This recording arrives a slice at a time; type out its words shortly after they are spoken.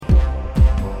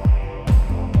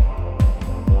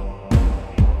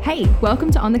Hey, welcome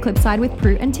to On the Clip Side with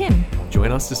Prue and Tim.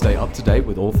 Join us to stay up to date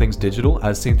with all things digital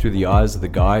as seen through the eyes of the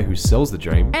guy who sells the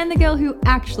dream And the girl who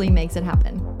actually makes it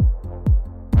happen.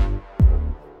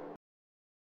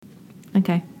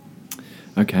 Okay.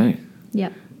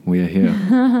 Yep. We are here.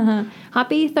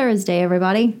 Happy Thursday,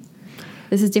 everybody.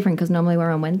 This is different because normally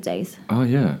we're on Wednesdays. Oh,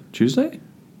 yeah. Tuesday?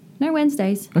 No,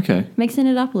 Wednesdays. Okay. Mixing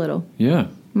it up a little. Yeah.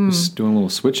 Just doing a little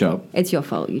switch up. It's your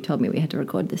fault. You told me we had to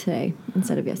record this today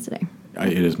instead of yesterday.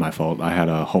 It is my fault. I had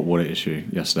a hot water issue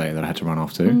yesterday that I had to run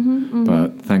off to.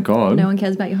 But thank God. No one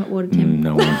cares about your hot water, Tim.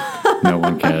 No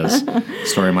one cares.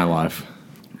 Story of my life.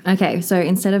 Okay, so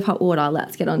instead of hot water,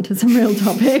 let's get on to some real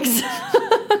topics.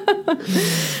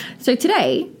 So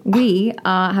today we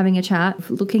are having a chat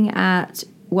looking at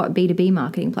what B2B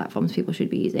marketing platforms people should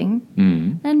be using.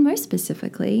 And most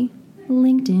specifically,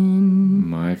 LinkedIn.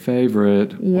 My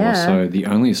favorite. Yeah. Also, the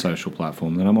only social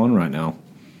platform that I'm on right now.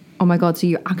 Oh my God, so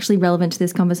you're actually relevant to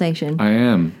this conversation. I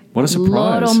am. What a surprise.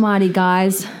 Lord almighty,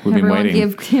 guys. We've been waiting.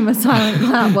 Everyone give him a silent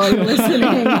clap while you're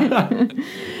listening.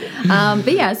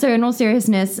 But yeah, so in all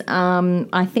seriousness,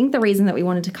 I think the reason that we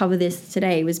wanted to cover this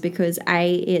today was because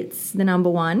A, it's the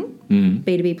number one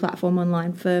B2B platform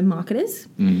online for marketers.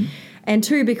 And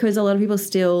two, because a lot of people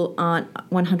still aren't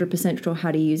 100% sure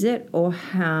how to use it or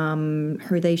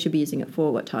who they should be using it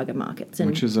for, what target markets. And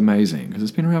which is amazing because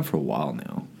it's been around for a while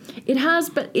now. It has,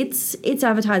 but its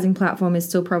advertising platform is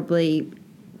still probably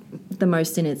the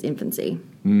most in its infancy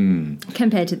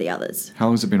compared to the others. How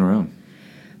long has it been around?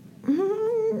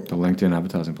 The LinkedIn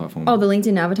advertising platform. Oh, the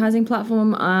LinkedIn advertising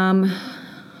platform,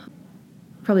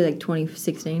 probably like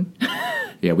 2016.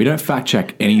 Yeah, we don't fact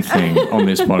check anything on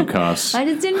this podcast. I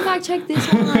just didn't fact check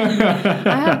this one.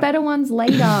 I have better ones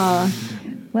later.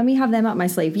 Let me have them up my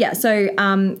sleeve. Yeah,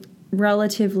 so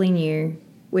relatively new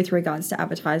with regards to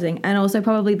advertising and also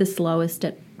probably the slowest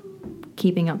at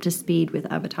keeping up to speed with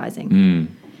advertising.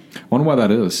 Wonder why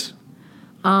that is.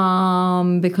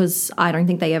 Because I don't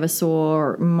think they ever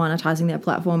saw monetizing their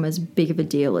platform as big of a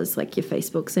deal as like your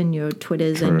Facebooks and your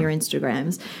Twitters True. and your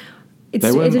Instagrams.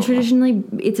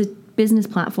 It's a business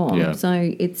platform,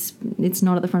 so it's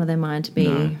not at the front of their mind to be.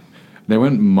 No. They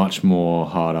went much more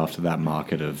hard after that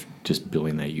market of just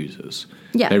building their users.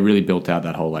 Yeah, they really built out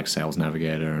that whole like sales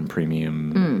navigator and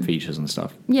premium features and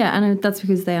stuff. Yeah, and that's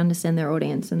because they understand their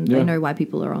audience and they know why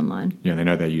people are online. Yeah, they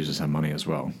know their users have money as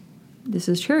well. This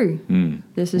is true.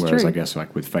 This is Whereas true. I guess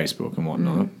like with Facebook and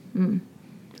whatnot,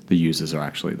 the users are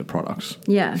actually the products.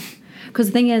 Yeah, because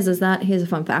the thing is that here's a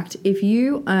fun fact: if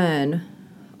you earn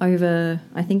over,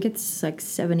 I think it's like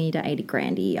 70 to 80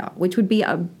 grand a year, which would be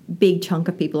a big chunk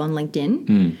of people on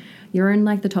LinkedIn, you're in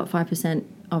like the top 5%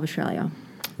 of Australia.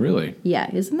 Really? Yeah,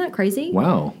 isn't that crazy?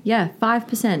 Wow. Yeah,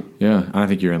 5%. Yeah, I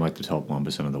think you're in like the top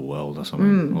 1% of the world or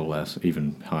something, or less,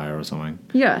 even higher or something.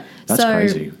 Yeah. That's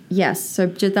crazy. Yes, so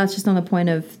that's just on the point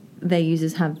of their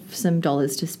users have some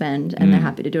dollars to spend and they're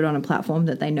happy to do it on a platform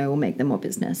that they know will make them more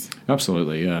business.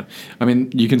 Absolutely, yeah. I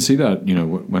mean, you can see that, you know,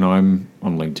 when I'm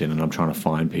on LinkedIn and I'm trying to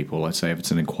find people, let's say if it's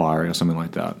an inquiry or something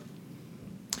like that,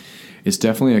 it's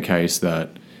definitely a case that,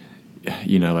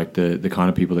 you know, like the kind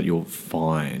of people that you'll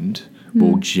find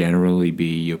will generally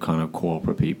be your kind of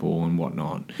corporate people and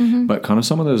whatnot. But kind of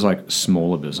some of those like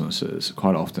smaller businesses,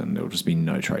 quite often there'll just be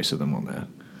no trace of them on there.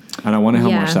 And I wonder how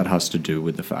much that has to do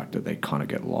with the fact that they kind of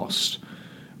get lost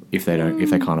if they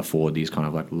can't afford these kind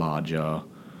of like larger.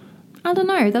 I don't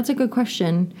know. That's a good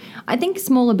question. I think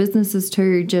smaller businesses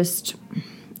too, just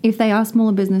if they are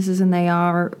smaller businesses and they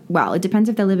are, well, it depends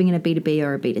if they're living in a B2B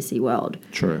or a B2C world.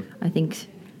 True. I think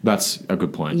that's a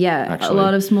good point. Yeah, actually. A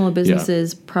lot of smaller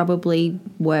businesses probably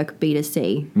work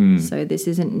B2C, so this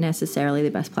isn't necessarily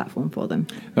the best platform for them.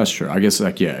 That's true. I guess,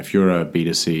 like, yeah, if you're a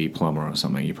B2C plumber or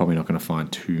something, you're probably not going to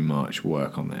find too much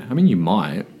work on there. I mean, you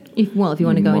might. If you want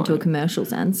to go into a commercial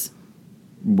sense.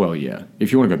 Well, yeah.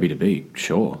 If you want to go B2B,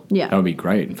 sure. Yeah. That would be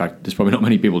great. In fact, there's probably not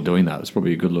many people doing that. It's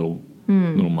probably a good little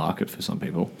market for some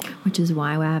people. Which is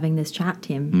why we're having this chat,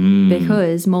 Tim,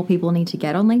 because more people need to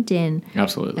get on LinkedIn.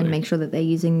 Absolutely. And make sure that they're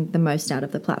using the most out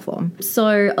of the platform.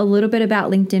 So a little bit about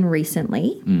LinkedIn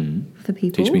recently for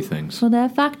people. Teach me things. For their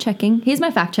fact checking. Here's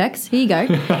my fact checks. Here you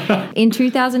go. In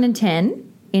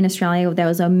 2010, in Australia, there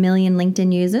was 1 million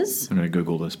LinkedIn users. I'm going to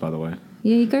Google this, by the way.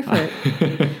 Yeah, you go for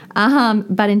it.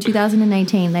 But in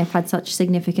 2018, they've had such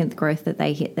significant growth that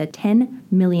they hit their 10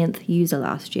 millionth user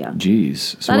last year.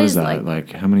 Jeez. So what is that?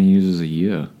 Like how many users a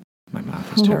year? My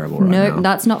math is terrible right now. No,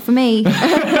 that's not for me.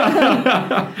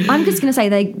 I'm just going to say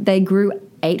they grew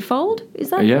eightfold. Is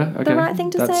that the right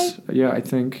thing to say? Yeah, I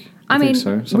think. I mean, think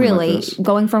so. Something really, like this.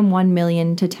 going from 1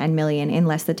 million to 10 million in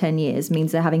less than 10 years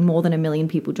means they're having more than 1 million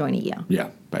people join a year. Yeah,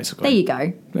 basically. There you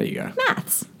go. There you go.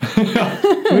 Maths.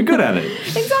 We're good at it.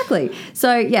 Exactly.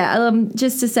 So yeah,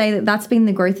 just to say that that's been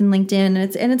the growth in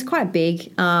LinkedIn, and it's quite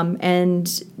big.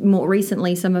 And more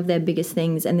recently, some of their biggest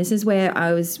things, and this is where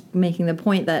I was making the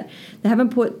point that they've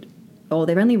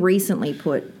only recently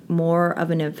put more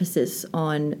of an emphasis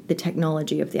on the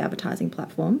technology of the advertising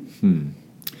platform.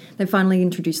 They finally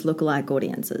introduced lookalike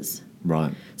audiences.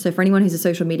 Right. So for anyone who's a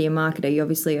social media marketer, you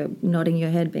obviously are nodding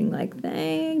your head being like,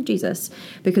 thank Jesus,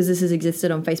 because this has existed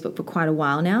on Facebook for quite a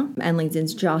while now, and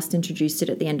LinkedIn's just introduced it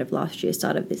at the end of last year,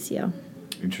 start of this year.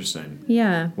 Interesting.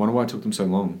 Yeah. Wonder why it took them so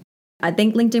long. I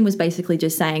think LinkedIn was basically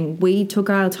just saying, we took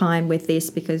our time with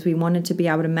this because we wanted to be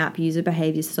able to map user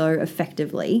behavior so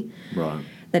effectively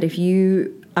that if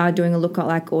you are doing a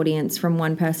lookalike audience from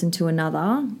one person to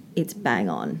another, it's bang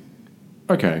on.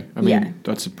 Okay. I mean,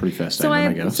 that's a pretty fair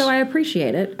statement, I guess. So I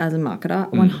appreciate it as a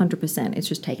marketer, 100%. It's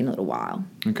just taken a little while.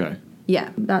 Okay.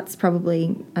 Yeah, that's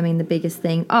probably, the biggest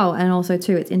thing. Oh, and also,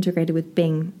 too, it's integrated with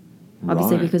Bing,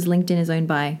 obviously, because LinkedIn is owned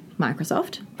by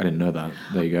Microsoft. I didn't know that.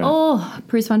 There you go. Oh,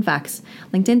 Bruce, fun facts.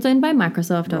 LinkedIn's owned by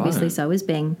Microsoft, obviously, so is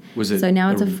Bing. Was it so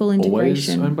now it's a full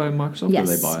integration. Always owned by Microsoft, yes.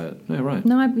 or did they buy it? Yeah, right.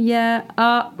 No,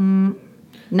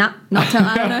 not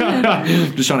I don't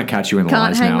know. Just trying to catch you in the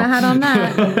Can't lies hang now. my hat on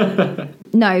that.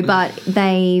 No, but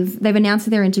they've announced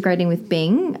that they're integrating with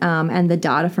Bing and the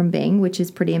data from Bing, which is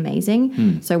pretty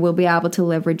amazing. So we'll be able to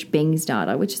leverage Bing's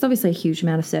data, which is obviously a huge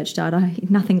amount of search data.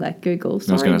 Nothing like Google.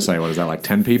 Sorry. I was going to say, what is that, like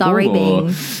 10 people? Sorry, or?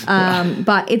 Bing.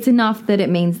 But it's enough that it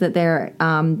means that their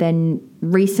then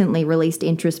recently released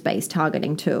interest-based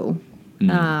targeting tool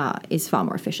is far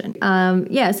more efficient. So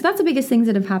that's the biggest things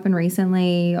that have happened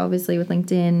recently, obviously with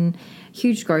LinkedIn.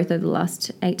 Huge growth over the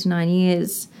last 8 to 9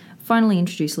 years. Finally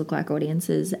introduced lookalike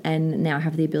audiences and now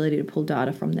have the ability to pull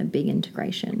data from their big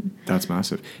integration. That's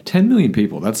massive. 10 million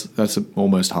people. That's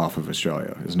almost half of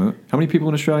Australia, isn't it? How many people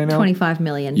in Australia now? 25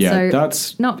 million. Yeah, so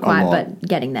that's not quite, but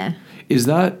getting there. Is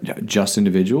that just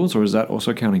individuals or is that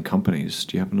also counting companies?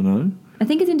 Do you happen to know? I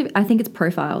think it's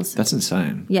profiles. That's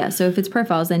insane. Yeah, so if it's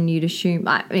profiles, then you'd assume.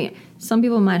 Some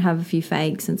people might have a few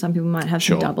fakes, and some people might have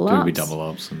some double ups. There would be double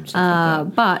ups and stuff like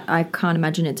that. But I can't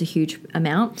imagine it's a huge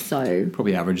amount. So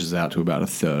probably averages out to about a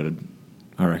third,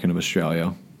 I reckon, of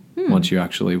Australia. Once you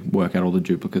actually work out all the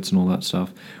duplicates and all that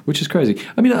stuff, which is crazy.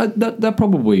 I mean, that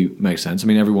probably makes sense. I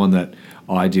mean, everyone that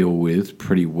I deal with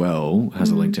pretty well has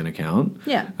a LinkedIn account.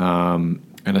 Yeah. And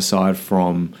aside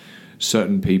from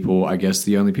certain people, I guess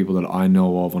the only people that I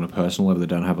know of on a personal level that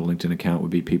don't have a LinkedIn account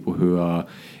would be people who are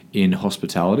in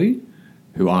hospitality,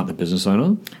 who aren't the business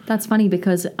owner. That's funny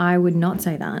because I would not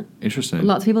say that. Interesting.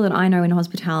 Lots of people that I know in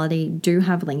hospitality do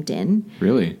have LinkedIn.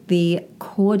 Really? The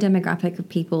core demographic of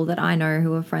people that I know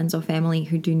who are friends or family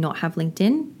who do not have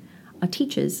LinkedIn are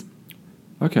teachers.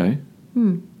 Okay.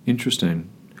 Interesting.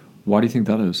 Why do you think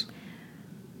that is?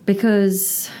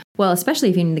 Because, well, especially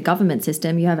if you're in the government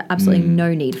system, you have absolutely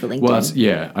no need for LinkedIn.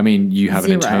 Well, I mean, you have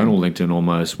an internal LinkedIn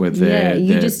almost where they're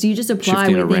you just apply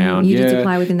within around. just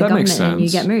apply within the government and you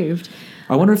get moved.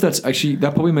 I wonder if that's actually,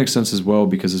 that probably makes sense as well,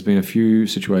 because there's been a few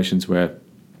situations where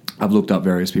I've looked up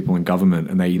various people in government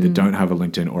and they either don't have a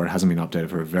LinkedIn or it hasn't been updated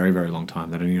for a very, very long time.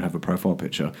 They don't even have a profile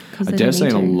picture. I dare say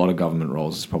in a lot of government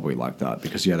roles it's probably like that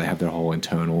because, they have their whole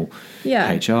internal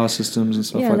HR systems and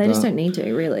stuff like that. Yeah, they just don't need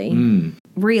to, really.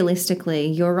 Realistically,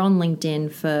 you're on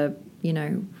LinkedIn for,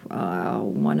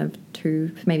 one of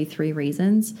two, maybe three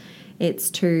reasons. It's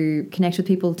to connect with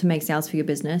people to make sales for your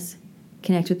business,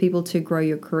 connect with people to grow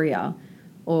your career,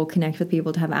 or connect with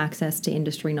people to have access to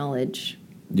industry knowledge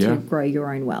to grow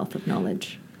your own wealth of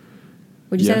knowledge.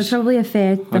 Would you say that's probably a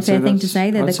fair thing to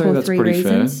say? They're the core three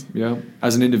reasons? Fair. Yeah.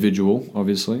 As an individual,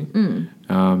 obviously.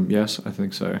 Yes, I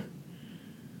think so.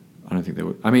 I don't think they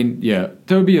would. I mean, there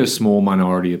would be a small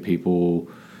minority of people.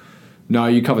 No,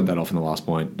 you covered that off in the last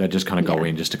point. They just kind of go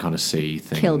in just to kind of see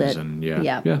things. Killed it. And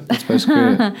that's basically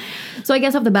it. So I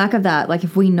guess off the back of that, like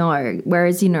if we know,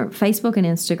 whereas, Facebook and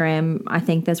Instagram, I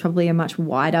think there's probably a much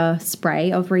wider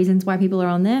spray of reasons why people are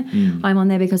on there. I'm on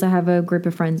there because I have a group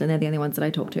of friends and they're the only ones that I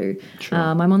talk to. Sure.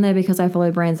 I'm on there because I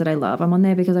follow brands that I love. I'm on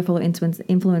there because I follow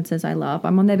influencers I love.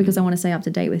 I'm on there because I want to stay up to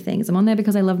date with things. I'm on there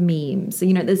because I love memes.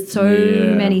 There's so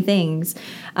many things.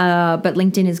 But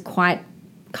LinkedIn is quite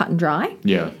cut and dry.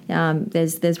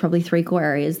 There's probably three core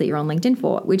areas that you're on LinkedIn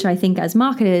for, which I think as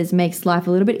marketers makes life a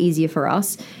little bit easier for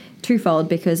us. Twofold,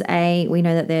 because A, we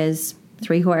know that there's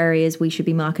three core areas we should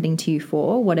be marketing to you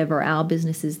for, whatever our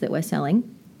business is that we're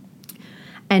selling.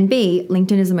 And B,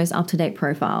 LinkedIn is the most up-to-date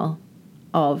profile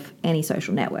of any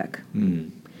social network.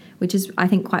 which is, I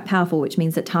think, quite powerful, which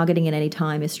means that targeting at any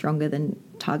time is stronger than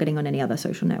targeting on any other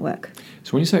social network.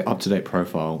 So when you say up-to-date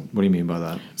profile, what do you mean by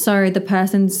that? So the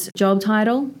person's job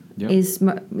title Yep.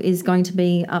 is going to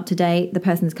be up to date. The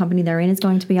person's company they're in is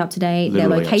going to be up to date.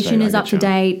 Literally Their location up to date, is I up to getcha.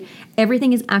 date.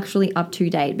 Everything is actually up to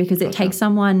date because it Gotcha. takes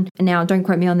someone, now don't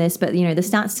quote me on this, but the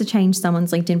stats to change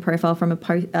someone's LinkedIn profile from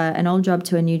an old job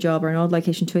to a new job or an old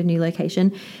location to a new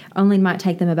location only might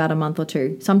take them about a month or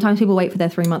two. Sometimes people wait for their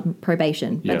 3-month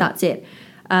probation, but Yeah. that's it.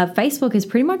 Facebook is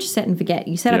pretty much set and forget.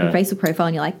 You set up Yeah. a Facebook profile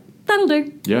and you're like, that'll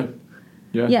do. Yeah.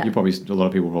 Yeah. Yeah. A lot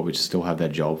of people probably still have their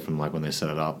job from like when they set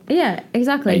it up Yeah,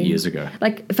 exactly. 8 years ago.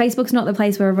 Like, Facebook's not the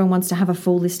place where everyone wants to have a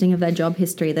full listing of their job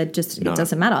history. It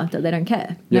doesn't matter. They don't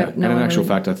care. Yeah, No and in one actual really-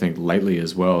 fact, I think lately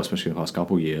as well, especially the past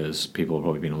couple of years, people have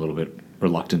probably been a little bit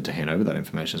reluctant to hand over that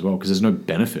information as well because there's no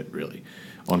benefit really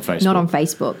on Facebook. Not on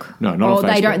Facebook. No, not on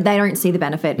Facebook. They don't see the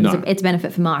benefit. No. It's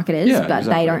benefit for marketers, Yeah, but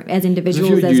exactly. they don't, as 'Cause if individuals,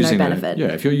 you're there's no using benefit.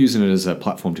 if you're using it as a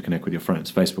platform to connect with your friends,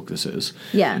 Facebook this is,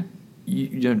 Yeah.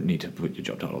 you don't need to put your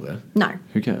job title there. No.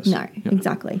 Who cares? No, Yeah.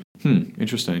 exactly.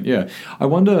 Interesting. Yeah. I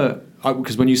wonder,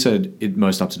 because when you said it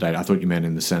most up to date, I thought you meant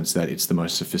in the sense that it's the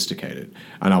most sophisticated.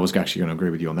 And I was actually going to agree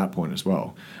with you on that point as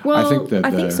well. Well,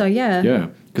 I think so, yeah. Yeah.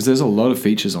 Because there's a lot of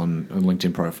features on a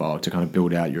LinkedIn profile to kind of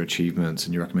build out your achievements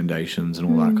and your recommendations and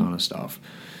all that kind of stuff.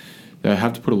 They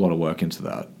have to put a lot of work into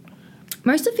that.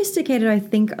 Most sophisticated, I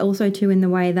think, also too, in the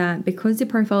way that because your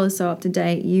profile is so up to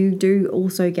date, you do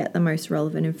also get the most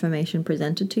relevant information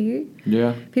presented to you.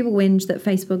 Yeah. People whinge that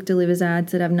Facebook delivers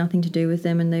ads that have nothing to do with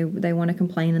them and they want to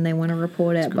complain and they want to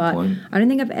report it. a good But point. I don't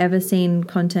think I've ever seen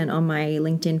content on my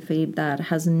LinkedIn feed that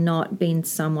has not been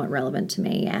somewhat relevant to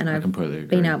me and I've completely agree.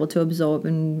 been able to absorb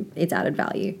and it's added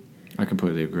value, I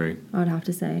completely agree. I would have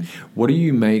to say. What do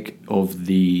you make of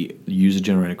the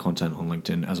user-generated content on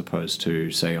LinkedIn as opposed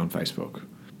to, say, on Facebook?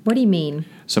 What do you mean?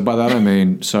 So by that I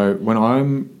mean, so when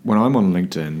I'm on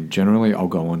LinkedIn, generally I'll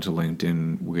go onto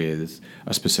LinkedIn with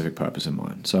a specific purpose in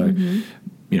mind. So,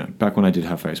 back when I did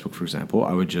have Facebook, for example,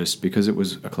 I would just, because it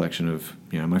was a collection of,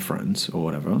 my friends or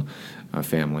whatever,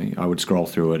 family, I would scroll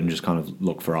through it and just kind of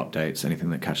look for updates, anything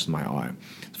that catches my eye.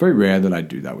 It's very rare that I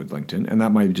do that with LinkedIn, and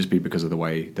that might just be because of the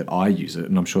way that I use it,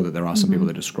 and I'm sure that there are some people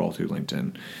that just scroll through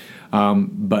LinkedIn.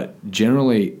 But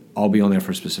generally, I'll be on there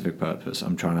for a specific purpose.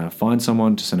 I'm trying to find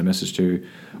someone to send a message to,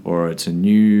 or it's a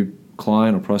new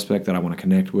client or prospect that I want to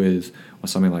connect with, or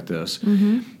something like this.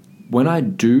 When I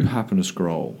do happen to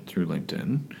scroll through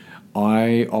LinkedIn,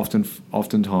 I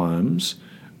oftentimes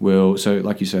will. So,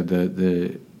 like you said,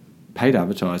 the paid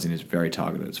advertising is very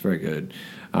targeted. It's very good.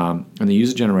 And the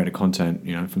user-generated content,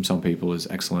 from some people is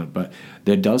excellent. But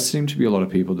there does seem to be a lot of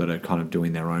people that are kind of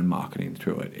doing their own marketing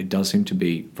through it. It does seem to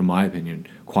be, from my opinion,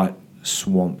 quite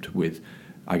swamped with,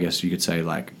 I guess you could say,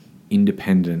 like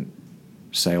independent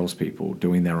salespeople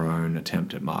doing their own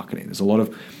attempt at marketing. There's a lot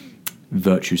of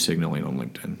virtue signaling on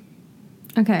LinkedIn.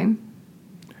 Okay.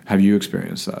 Have you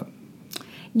experienced that?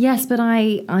 Yes, but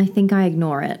I think I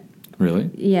ignore it. Really?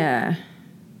 Yeah.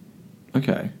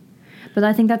 Okay. But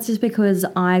I think that's just because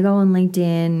I go on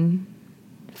LinkedIn.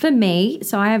 For me,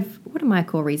 so I have, what are my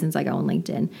core reasons I go on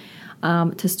LinkedIn?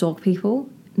 To stalk people,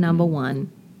 number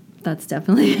one. That's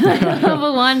definitely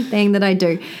number one thing that I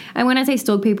do. And when I say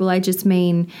stalk people, I just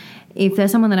mean if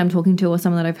there's someone that I'm talking to or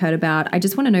someone that I've heard about, I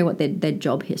just want to know what their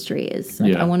job history is.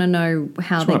 Like, Yeah. I want to know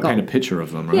how Just they want to got. paint a picture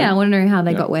of them, right? Yeah, I want to know how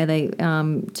they Yeah. got where they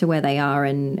to where they are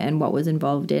and what was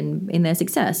involved in their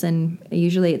success. And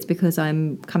usually it's because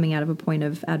I'm coming out of a point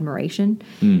of admiration,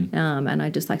 and I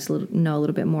just like to know a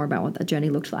little bit more about what that journey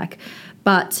looked like.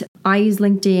 But I use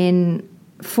LinkedIn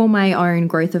for my own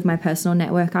growth of my personal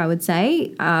network, I would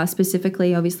say.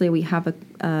 Specifically, obviously, we have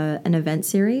an event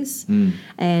series,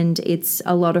 and it's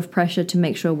a lot of pressure to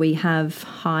make sure we have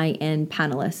high-end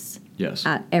panelists Yes.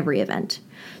 at every event.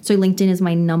 So LinkedIn is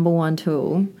my number one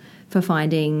tool for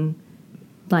finding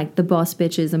like the boss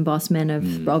bitches and boss men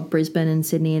of Brisbane and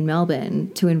Sydney and Melbourne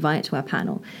to invite to our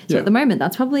panel. So Yeah. at the moment,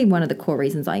 that's probably one of the core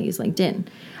reasons I use LinkedIn.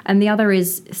 And the other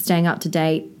is staying up to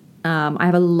date. I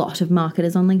have a lot of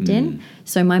marketers on LinkedIn.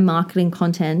 So my marketing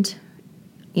content,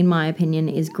 in my opinion,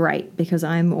 is great because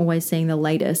I'm always seeing the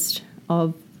latest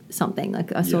of something.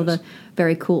 Like I saw Yes. the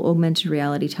very cool augmented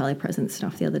reality telepresence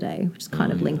stuff the other day, which is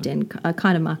kind of LinkedIn,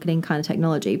 kind of marketing, kind of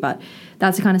technology. But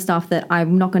that's the kind of stuff that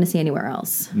I'm not going to see anywhere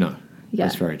else. No, Yeah.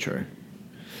 that's very true.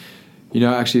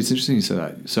 Actually, it's interesting you say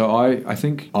that. So I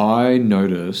think I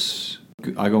notice,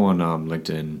 I go on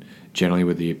LinkedIn generally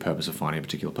with the purpose of finding a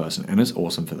particular person, and it's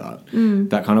awesome for that.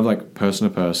 That kind of like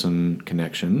person-to-person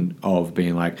connection of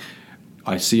being like,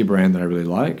 I see a brand that I really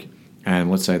like,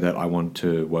 And let's say that I want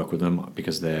to work with them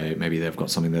because maybe they've got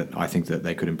something that I think that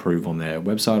they could improve on their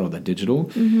website or their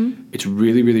digital. It's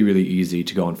really, really, really easy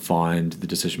to go and find the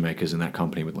decision makers in that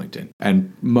company with LinkedIn.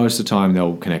 And most of the time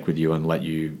they'll connect with you and let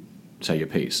you say your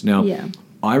piece. Now,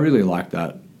 I really like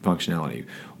that functionality.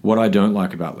 What I don't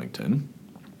like about LinkedIn,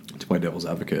 to play devil's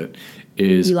advocate,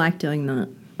 is... You like doing that,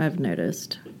 I've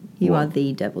noticed. You are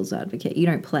the devil's advocate. You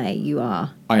don't play, you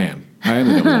are. I am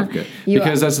the devil's advocate.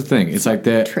 Because that's the thing. It's like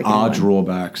there are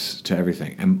drawbacks to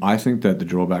everything. And I think that the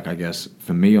drawback, I guess,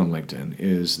 for me on LinkedIn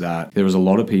is that there is a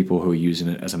lot of people who are using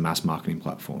it as a mass marketing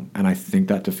platform. And I think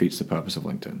that defeats the purpose of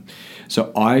LinkedIn.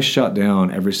 So I shut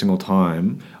down every single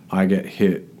time I get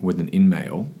hit with an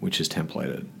in-mail, which is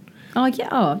templated. Oh,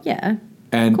 yeah.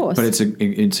 And, of course. But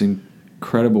it's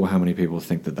incredible how many people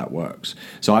think that works.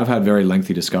 So I've had very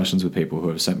lengthy discussions with people who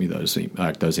have sent me those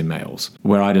emails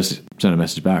where I just send a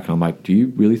message back and I'm like, do you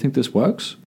really think this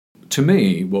works? To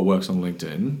me, what works on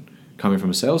LinkedIn, coming from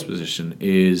a sales position,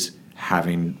 is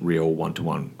having real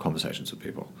one-to-one conversations with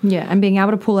people. Yeah, and being able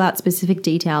to pull out specific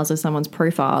details of someone's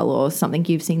profile or something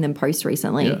you've seen them post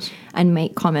recently and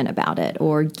make comment about it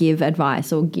or give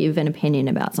advice or give an opinion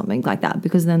about something like that,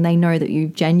 because then they know that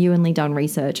you've genuinely done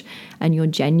research and you're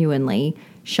genuinely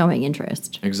showing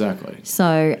interest. Exactly.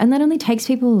 So, and that only takes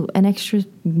people an extra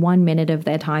 1 minute of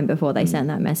their time before they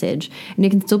send that message. And it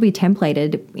can still be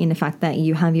templated in the fact that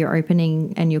you have your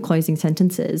opening and your closing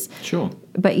sentences. Sure.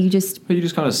 But you just kind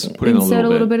of put in a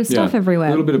little bit of stuff everywhere. A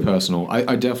little bit of personal.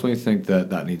 I definitely think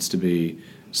that needs to be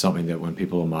something that when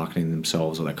people are marketing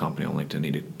themselves or their company on LinkedIn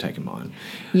need to take in mind.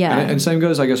 Yeah. And same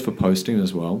goes, I guess, for posting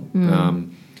as well.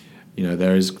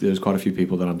 There's quite a few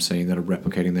people that I'm seeing that are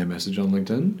replicating their message on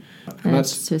LinkedIn. And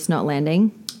that's just not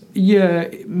landing? Yeah,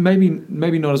 maybe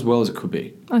not as well as it could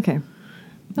be. Okay.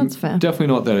 That's fair. Definitely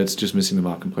not that it's just missing the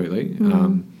mark completely.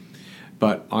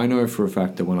 But I know for a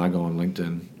fact that when I go on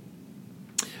LinkedIn,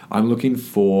 I'm looking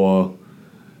for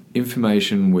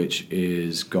information which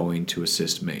is going to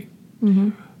assist me.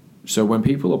 So when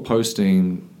people are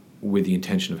posting with the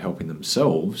intention of helping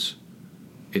themselves,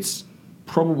 it's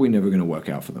probably never going to work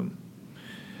out for them.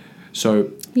 So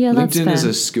LinkedIn is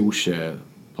a skill share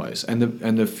place. And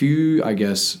the few, I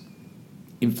guess,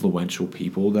 influential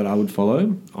people that I would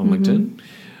follow on LinkedIn,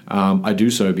 I do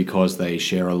so because they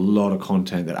share a lot of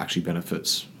content that actually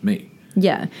benefits me.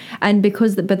 Yeah. And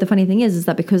but the funny thing is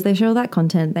that because they share all that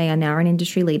content, they are now an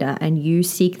industry leader and you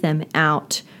seek them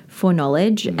out for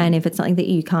knowledge. And if it's something that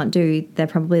you can't do, they're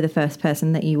probably the first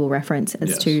person that you will reference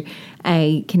as to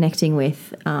A, connecting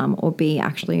with, or B,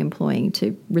 actually employing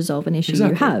to resolve an issue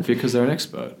you have. Because they're an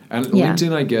expert. And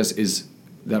LinkedIn, I guess, is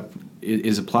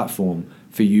a platform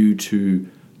for you to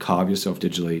carve yourself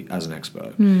digitally as an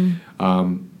expert.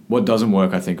 What doesn't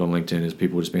work, I think, on LinkedIn is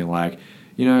people just being like,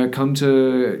 come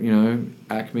to,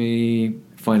 Acme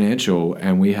Financial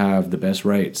and we have the best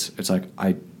rates. It's like,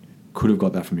 I could have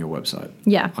got that from your website.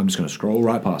 Yeah. I'm just going to scroll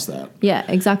right past that. Yeah,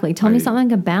 exactly. Tell me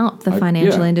something about the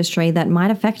financial industry that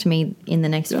might affect me in the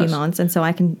next few months, and so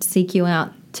I can seek you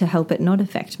out to help it not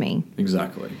affect me.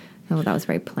 Exactly. Oh, that was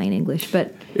very plain English,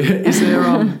 but... Is there,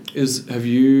 have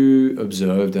you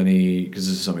observed any, because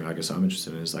this is something I guess I'm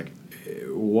interested in, is like,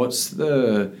 what's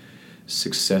the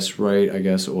success rate, I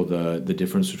guess, or the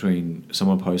difference between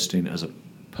someone posting as a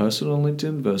person on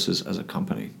LinkedIn versus as a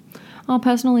company? Oh,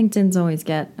 personal LinkedIn's always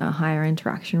get a higher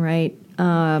interaction rate.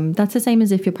 That's the same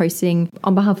as if you're posting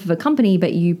on behalf of a company,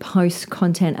 but you post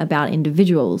content about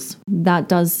individuals. That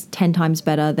does 10 times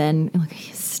better than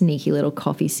sneaky little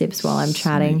coffee sips while I'm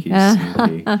chatting.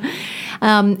 Sneaky.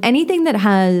 Anything that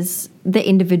has the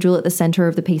individual at the center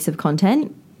of the piece of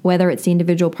content, whether it's the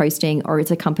individual posting or it's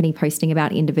a company posting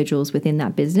about individuals within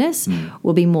that business,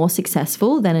 will be more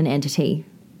successful than an entity.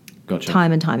 Gotcha.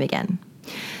 Time and time again.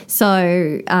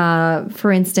 So,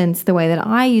 for instance, the way that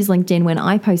I use LinkedIn when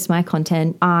I post my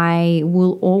content, I'm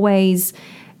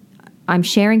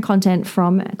sharing content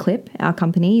from Clip, our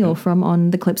company, or from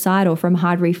on the Clip side, or from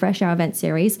Hard Refresh, our event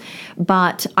series,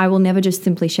 but I will never just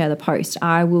simply share the post.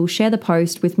 I will share the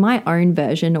post with my own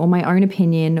version or my own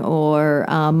opinion or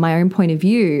my own point of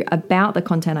view about the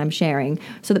content I'm sharing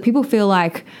so that people feel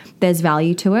like there's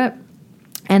value to it.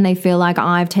 And they feel like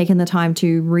I've taken the time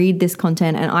to read this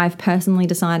content and I've personally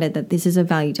decided that this is of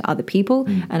value to other people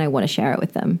and I want to share it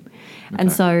with them. Okay.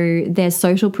 And so there's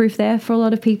social proof there for a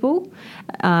lot of people.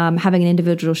 Having an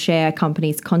individual share a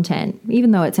company's content,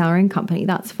 even though it's our own company,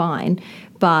 that's fine.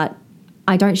 But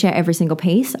I don't share every single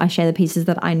piece. I share the pieces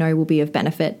that I know will be of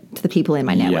benefit to the people in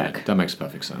my network. Yeah, that makes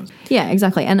perfect sense. Yeah,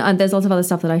 exactly. And there's lots of other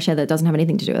stuff that I share that doesn't have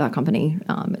anything to do with our company.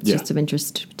 It's just of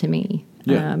interest to me.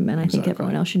 Yeah, and I think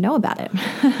everyone else should know about it.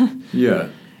 Yeah,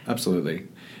 absolutely.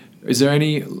 Is there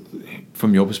any,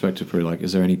 from your perspective, Prue, like,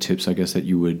 is there any tips, I guess, that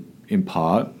you would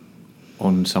impart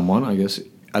on someone, I guess,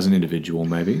 as an individual,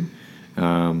 maybe?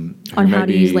 On how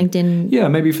to use LinkedIn. Yeah,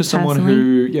 maybe for someone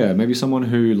personally? maybe someone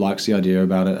who likes the idea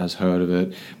about it, has heard of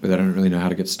it, but they don't really know how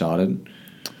to get started.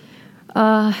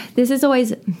 It's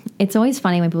always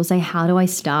funny when people say, how do I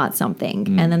start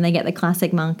something? And then they get the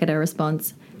classic marketer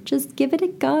response, just give it a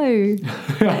go. And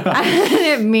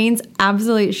it means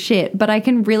absolute shit. But I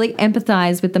can really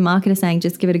empathize with the marketer saying,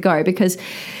 just give it a go, because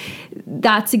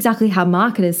that's exactly how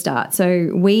marketers start.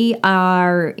 So we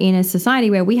are in a society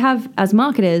where we have, as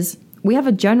marketers, we have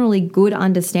a generally good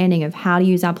understanding of how to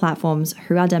use our platforms,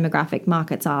 who our demographic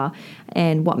markets are,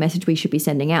 and what message we should be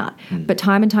sending out. But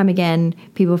time and time again,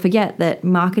 people forget that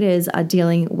marketers are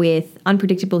dealing with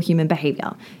unpredictable human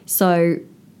behavior. So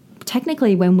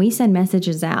technically, when we send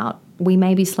messages out, we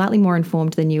may be slightly more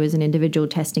informed than you as an individual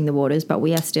testing the waters, but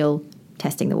we are still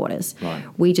testing the waters. Right.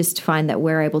 We just find that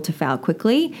we're able to fail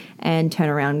quickly and turn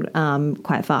around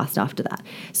quite fast after that.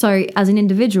 So as an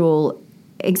individual,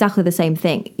 exactly the same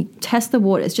thing. Test the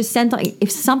waters. Just send,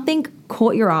 if something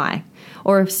caught your eye,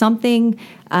 or if something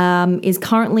is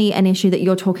currently an issue that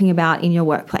you're talking about in your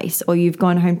workplace, or you've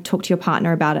gone home to talk to your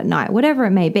partner about at night, whatever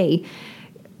it may be,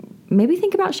 maybe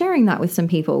think about sharing that with some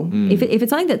people. If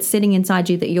it's something that's sitting inside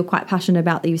you that you're quite passionate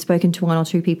about, that you've spoken to 1 or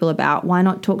 2 people about, why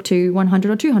not talk to 100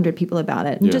 or 200 people about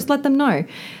it and just let them know?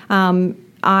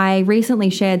 I recently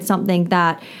shared something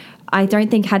that I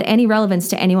don't think had any relevance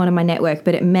to anyone in my network,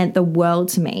 but it meant the world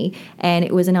to me. And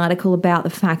it was an article about the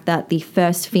fact that the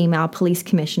first female police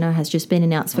commissioner has just been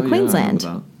announced for Queensland.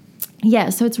 Yeah,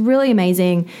 so it's really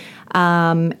amazing.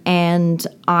 And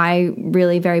I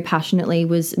really very passionately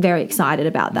was very excited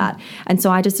about that. And so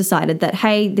I just decided that,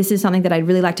 hey, this is something that I'd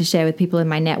really like to share with people in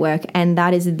my network. And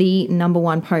that is the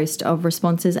 #1 post of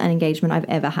responses and engagement I've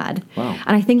ever had. Wow.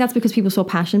 And I think that's because people saw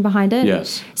passion behind it.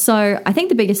 Yes. So I think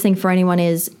the biggest thing for anyone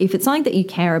is, if it's something that you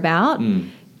care about,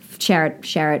 share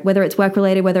it, whether it's work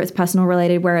related, whether it's personal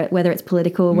related, whether it's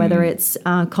political, whether it's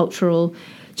cultural,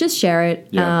 just share it.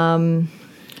 Yeah.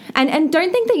 And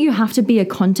don't think that you have to be a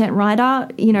content writer.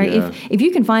 You know, if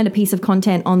you can find a piece of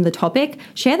content on the topic,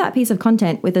 share that piece of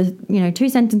content with 2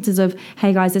 sentences of,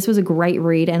 hey guys, this was a great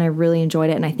read and I really enjoyed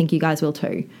it and I think you guys will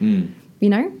too. You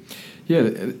know? Yeah,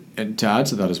 and to add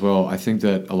to that as well, I think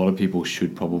that a lot of people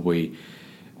should probably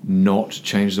not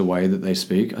change the way that they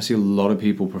speak. I see a lot of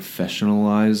people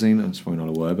professionalizing. That's probably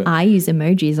not a word, but I use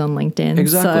emojis on LinkedIn.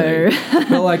 Exactly. So.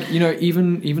 But like,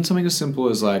 even something as simple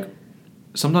as like,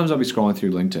 sometimes I'll be scrolling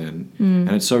through LinkedIn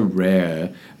and it's so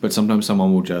rare, but sometimes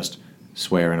someone will just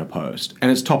swear in a post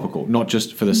and it's topical, not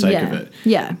just for the sake of it.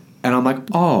 Yeah. And I'm like,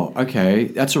 oh, okay,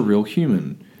 that's a real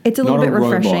human. It's a little bit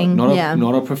refreshing.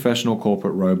 Not a professional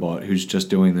corporate robot who's just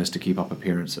doing this to keep up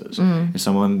appearances. It's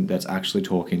someone that's actually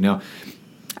talking. Now,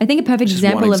 I think a perfect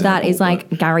example of that is like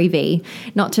Gary Vee.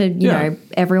 Not to, you know,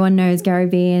 everyone knows Gary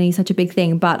Vee and he's such a big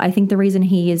thing, but I think the reason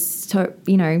he is so,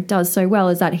 does so well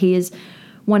is that he is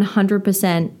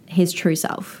 100% his true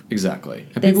self. Exactly.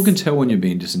 And people can tell when you're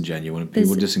being disingenuous and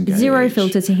people disengage. Zero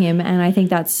filter to him, and I think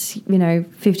that's,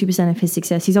 50% of his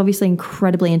success. He's obviously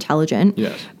incredibly intelligent,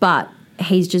 but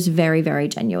he's just very, very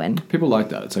genuine. People like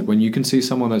that. It's like when you can see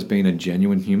someone that's being a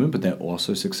genuine human, but they're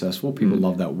also successful, people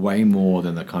love that way more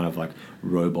than the kind of like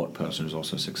robot person who's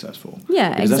also successful. Yeah,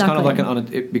 because exactly. That's kind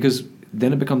of like because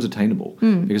then it becomes attainable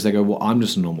because they go, well, I'm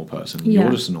just a normal person. You're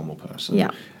just a normal person.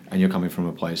 Yeah. And you're coming from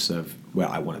a place of where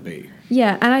I want to be.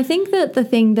 Yeah, and I think that the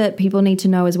thing that people need to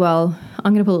know as well,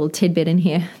 I'm going to put a little tidbit in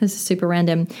here. This is super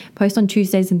random. Post on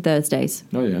Tuesdays and Thursdays.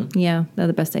 Oh, yeah? Yeah, they're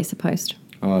the best days to post.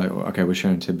 Oh, okay, we're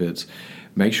sharing tidbits.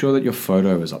 Make sure that your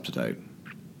photo is up to date.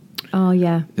 Oh,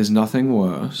 yeah. There's nothing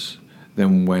worse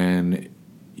than when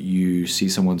you see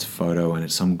someone's photo and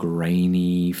it's some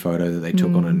grainy photo that they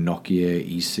took on a Nokia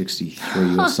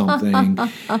E63 or something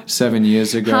 7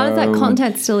 years ago. How does that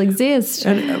content still exist?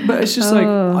 But it's just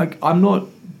like I'm not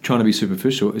trying to be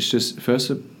superficial. It's just first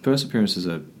appearances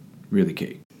are really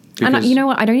key. And you know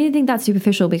what? I don't even think that's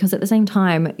superficial, because at the same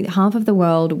time, half of the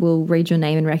world will read your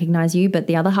name and recognize you, but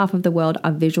the other half of the world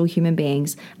are visual human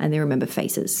beings and they remember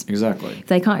faces. Exactly. If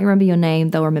they can't remember your name,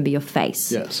 they'll remember your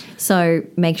face. Yes. So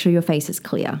make sure your face is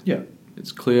clear. Yeah.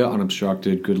 It's clear,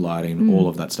 unobstructed, good lighting, all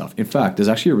of that stuff. In fact, there's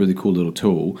actually a really cool little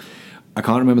tool. I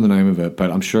can't remember the name of it, but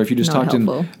I'm sure if you just typed in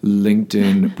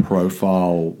LinkedIn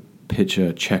profile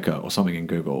picture checker or something in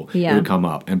Google, it would come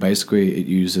up. And basically it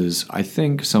uses, I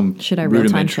think, some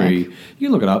rudimentary, you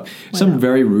can look it up,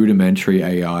 very rudimentary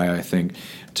AI, I think,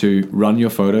 to run your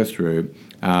photo through.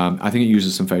 I think it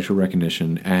uses some facial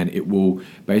recognition and it will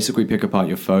basically pick apart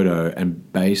your photo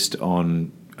and based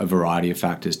on a variety of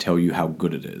factors tell you how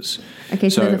good it is. Okay,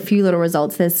 so there's a few little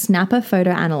results. There's Snapper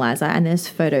Photo Analyzer and there's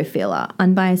Photo Filler.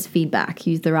 Unbiased feedback.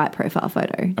 Use the right profile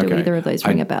photo. Do either of those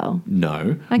ring a bell?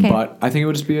 No. Okay. But I think it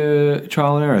would just be a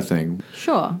trial and error thing.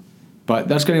 Sure. But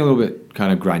that's getting a little bit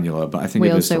kind of granular, but I think we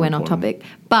it is also still went important. off topic.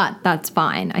 But that's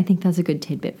fine. I think that's a good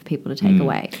tidbit for people to take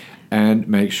away. And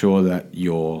make sure that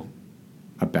your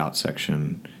about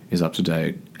section is up to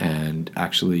date and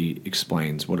actually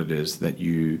explains what it is that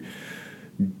you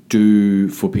do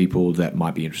for people that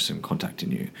might be interested in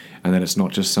contacting you. And that it's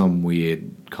not just some weird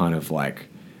kind of like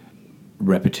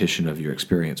repetition of your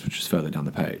experience, which is further down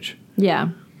the page. Yeah.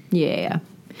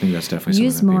 I think that's definitely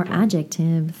Use something that more people...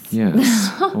 adjectives.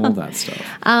 Yes, all that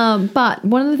stuff. But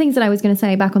one of the things that I was going to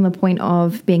say back on the point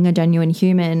of being a genuine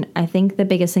human, I think the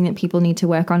biggest thing that people need to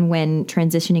work on when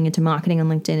transitioning into marketing on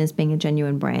LinkedIn is being a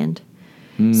genuine brand.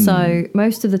 So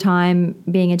most of the time,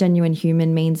 being a genuine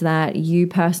human means that you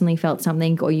personally felt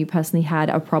something or you personally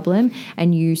had a problem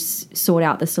and you sought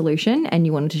out the solution and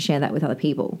you wanted to share that with other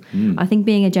people. I think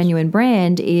being a genuine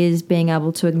brand is being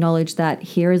able to acknowledge that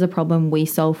here is a problem we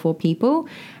solve for people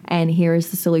and here is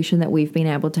the solution that we've been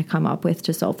able to come up with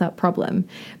to solve that problem.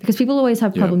 Because people always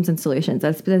have problems and solutions.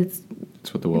 That's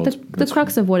what the world's... the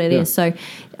crux of what it is. So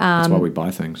that's why we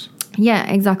buy things. Yeah,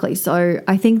 exactly. So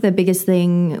I think the biggest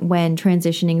thing when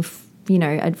transitioning,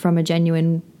 from a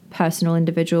genuine personal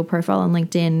individual profile on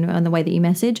LinkedIn and the way that you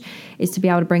message is to be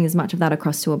able to bring as much of that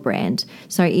across to a brand.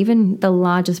 So even the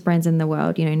largest brands in the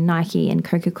world, Nike and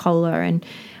Coca-Cola and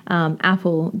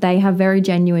Apple, they have very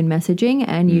genuine messaging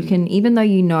and you can, even though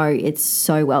it's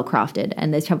so well crafted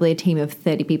and there's probably a team of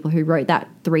 30 people who wrote that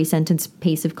 3-sentence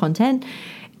piece of content,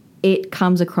 it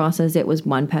comes across as it was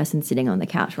one person sitting on the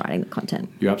couch writing the content.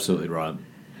 You're absolutely right.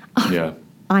 Yeah.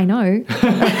 I know.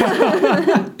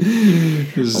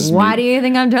 Why do you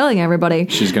think I'm telling everybody?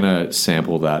 She's going to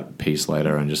sample that piece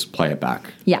later and just play it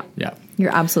back. Yeah. Yeah.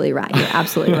 You're absolutely right. You're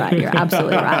absolutely right. You're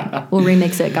absolutely right. We'll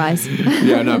remix it, guys.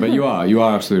 Yeah, no, but you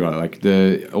are absolutely right.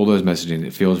 Like all those messaging,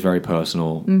 it feels very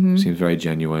personal, seems very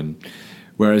genuine.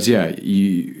 Whereas,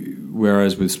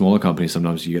 whereas with smaller companies,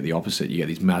 sometimes you get the opposite. You get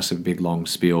these massive, big, long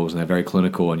spiels, and they're very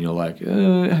clinical. And you're like,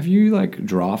 have you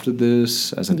drafted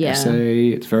this as an essay?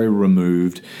 It's very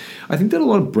removed. I think that a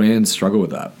lot of brands struggle with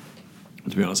that.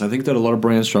 To be honest, I think that a lot of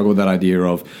brands struggle with that idea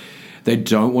of they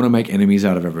don't want to make enemies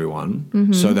out of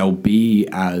everyone, so they'll be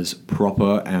as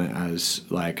proper and as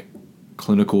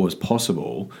clinical as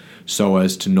possible, so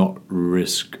as to not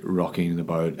risk rocking the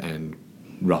boat and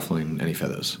ruffling any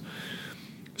feathers.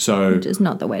 So, which is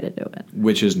not the way to do it.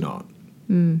 Which is not.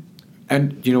 And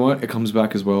you know what? It comes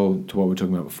back as well to what we were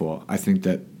talking about before. I think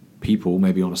that people,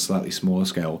 maybe on a slightly smaller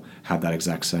scale, have that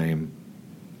exact same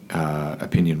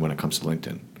opinion when it comes to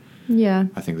LinkedIn. Yeah.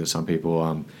 I think that some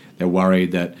people, they're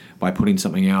worried that by putting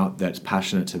something out that's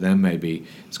passionate to them, maybe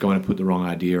it's going to put the wrong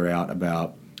idea out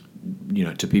about,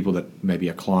 to people that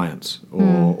maybe are clients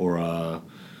or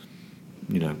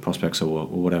prospects or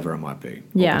whatever it might be,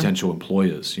 or potential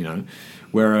employers,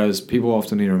 Whereas people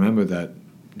often need to remember that,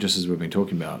 just as we've been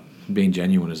talking about, being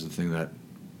genuine is the thing that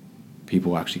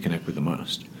people actually connect with the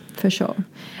most. For sure.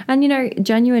 And,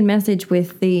 genuine message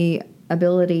with the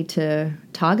ability to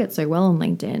target so well on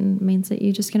LinkedIn means that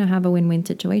you're just going to have a win-win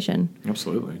situation.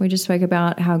 Absolutely. We just spoke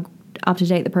about how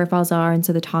up-to-date the profiles are, and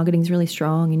so the targeting's really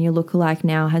strong, and your lookalike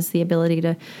now has the ability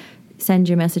to send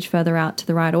your message further out to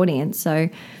the right audience. So...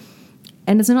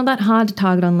 And it's not that hard to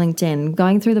target on LinkedIn.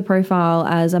 Going through the profile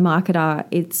as a marketer,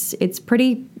 it's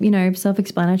pretty,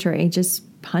 self-explanatory.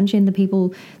 Just punch in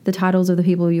the titles of the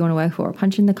people you want to work for,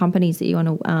 punch in the companies that you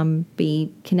want to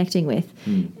be connecting with,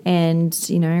 and,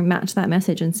 match that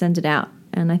message and send it out.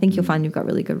 And I think you'll find you've got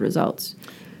really good results.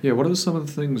 Yeah, what are some of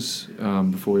the things,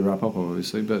 before we wrap up,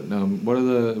 obviously, but what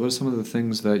are some of the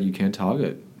things that you can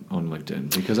target on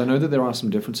LinkedIn? Because I know that there are some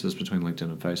differences between LinkedIn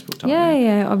and Facebook targeting.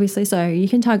 Yeah, obviously. So you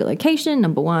can target location,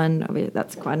 number one.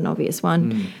 That's quite an obvious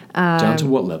one. Down to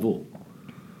what level?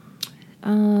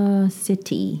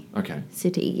 City. Okay.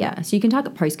 City, yeah. So you can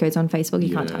target postcodes on Facebook.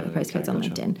 You can't target postcodes on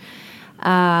LinkedIn.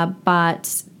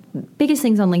 But biggest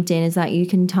things on LinkedIn is that you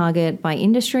can target by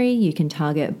industry, you can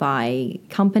target by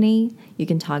company, you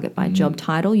can target by job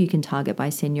title, you can target by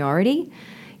seniority,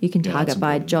 you can target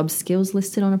by job skills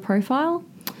listed on a profile.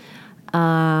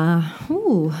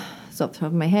 It's off the top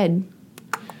of my head.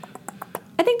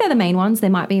 I think they're the main ones. There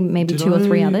might be maybe two or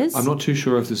three others. I'm not too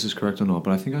sure if this is correct or not,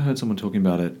 but I think I heard someone talking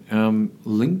about it.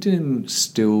 LinkedIn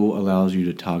still allows you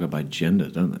to target by gender,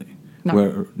 don't they?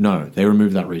 No. They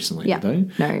removed that recently, did they?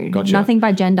 No, gotcha. Nothing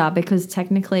by gender, because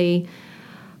technically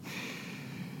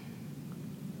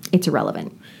it's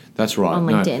irrelevant. That's right. On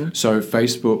LinkedIn. No. So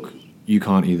Facebook, you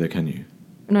can't either, can you?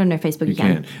 No, Facebook you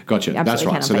can. Gotcha. You That's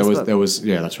absolutely right. can So on there Facebook. was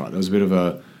yeah, that's right. There was a bit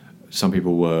of some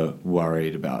people were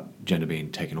worried about gender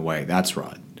being taken away. That's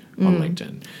right. On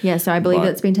LinkedIn. Yeah, so I believe But-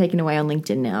 that's been taken away on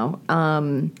LinkedIn now.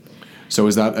 So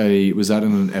was that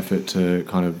in an effort to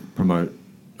kind of promote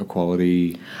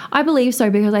equality? I believe so,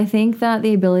 because I think that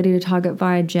the ability to target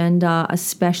via gender,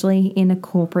 especially in a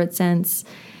corporate sense,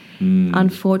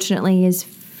 unfortunately is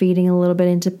feeding a little bit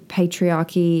into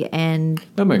patriarchy and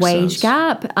That makes wage sense.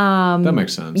 gap. That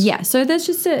makes sense. Yeah, so there's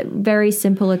just a very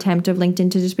simple attempt of LinkedIn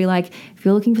to just be like, if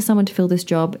you're looking for someone to fill this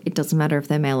job, it doesn't matter if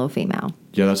they're male or female.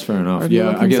 Yeah, that's fair enough. Or if you're Yeah,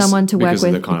 looking I guess for someone to work because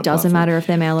of with, the kind it of doesn't platform. matter if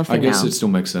they're male or I female. guess it still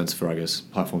makes sense for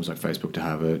platforms like Facebook to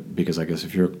have it, because I guess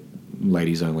if you're a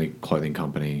ladies only clothing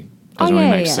company, it doesn't really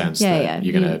make sense that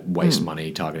you're going to waste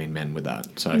money targeting men with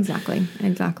that. So Exactly.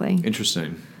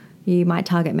 interesting. You might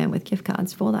target men with gift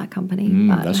cards for that company.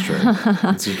 But That's true.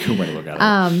 That's a good way to look at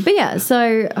it. But yeah,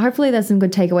 so hopefully there's some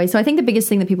good takeaways. So I think the biggest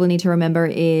thing that people need to remember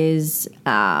is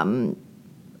using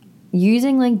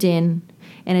LinkedIn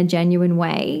in a genuine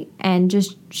way and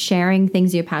just sharing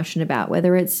things you're passionate about,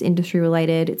 whether it's industry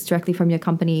related, it's directly from your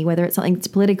company, whether it's something that's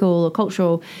political or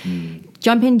cultural.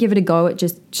 Jump in, give it a go at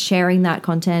just sharing that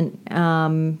content.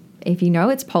 If you know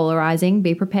it's polarizing,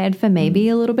 be prepared for maybe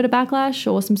a little bit of backlash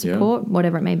or some support,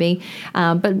 whatever it may be.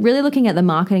 But really looking at the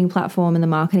marketing platform and the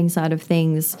marketing side of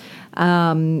things,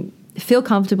 feel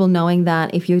comfortable knowing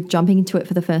that if you're jumping into it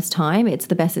for the first time, it's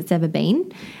the best it's ever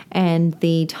been. And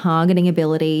the targeting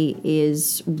ability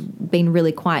is been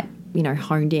really quite,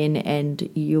 honed in, and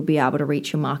you'll be able to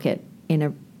reach your market in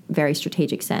a very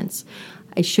strategic sense.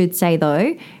 I should say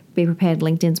though, be prepared,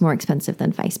 LinkedIn's more expensive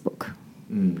than Facebook.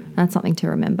 That's something to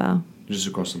remember. Just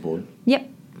across the board. Yep.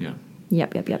 Yeah.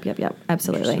 Yep.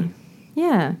 Absolutely.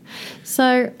 Yeah.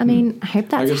 So, I mean, I hope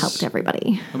that's helped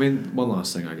everybody. I mean, one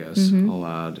last thing I guess I'll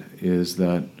add is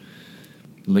that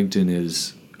LinkedIn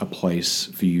is a place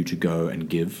for you to go and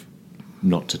give,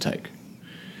 not to take.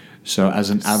 So as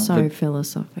an So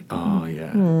philosophical. Oh,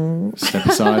 yeah. Step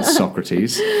aside,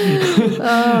 Socrates.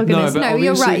 Oh, goodness. No,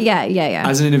 you're obviously, right. Yeah.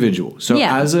 As an individual. So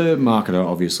Yeah. as a marketer,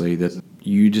 obviously, that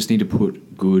you just need to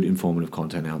put good, informative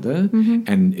content out there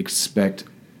and expect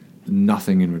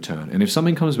nothing in return. And if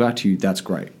something comes back to you, that's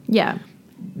great. Yeah.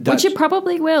 Which it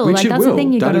probably will. Which Like, it that's will. the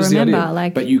thing you got That to is the remember. idea.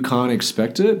 Like, but you can't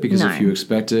expect it, because No. if you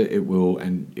expect it, it will,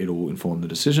 and it'll inform the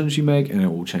decisions you make, and it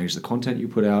will change the content you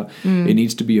put out. It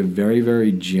needs to be a very,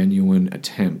 very genuine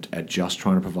attempt at just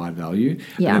trying to provide value.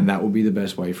 Yeah. And that will be the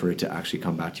best way for it to actually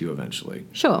come back to you eventually.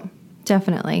 sure.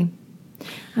 Definitely.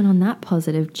 And on that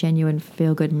positive, genuine,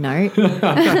 feel-good note,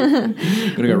 I'm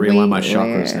going to go realign my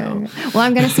chakras now. Well,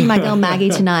 I'm going to see my girl Maggie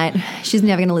tonight. She's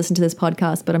never going to listen to this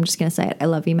podcast, but I'm just going to say it. I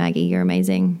love you, Maggie. You're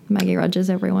amazing. Maggie Rogers,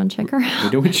 everyone, check her out. We're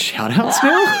doing shout-outs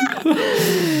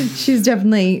now? She's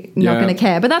definitely not Yeah. going to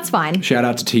care, but that's fine. Shout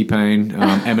out to T-Pain,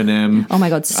 Eminem. Oh my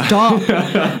God, stop.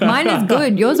 Mine is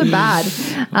good. Yours are bad.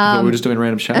 I thought we were just doing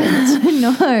random shout-outs.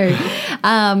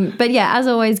 No. But yeah, as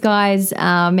always, guys,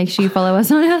 make sure you follow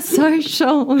us on our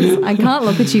socials. I can't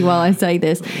look at you while I say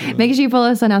this. Make sure you follow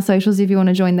us on our socials if you want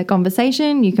to join the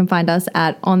conversation. You can find us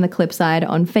at On the Clipside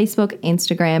on Facebook,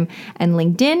 Instagram, and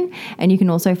LinkedIn. And you can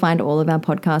also find all of our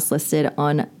podcasts listed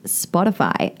on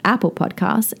Spotify, Apple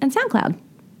Podcasts, and SoundCloud.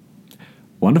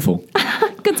 Wonderful.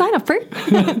 Good sign up, Fruit.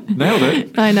 Nailed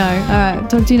it. I know. All right.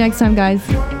 Talk to you next time, guys.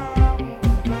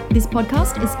 This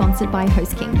podcast is sponsored by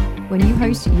HostKing. When you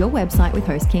host your website with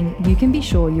HostKing, you can be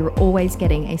sure you're always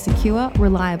getting a secure,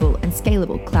 reliable, and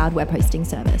scalable cloud web hosting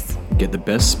service. Get the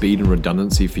best speed and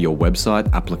redundancy for your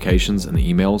website, applications, and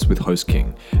emails with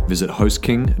HostKing. Visit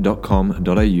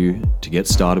hostking.com.au to get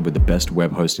started with the best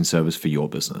web hosting service for your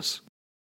business.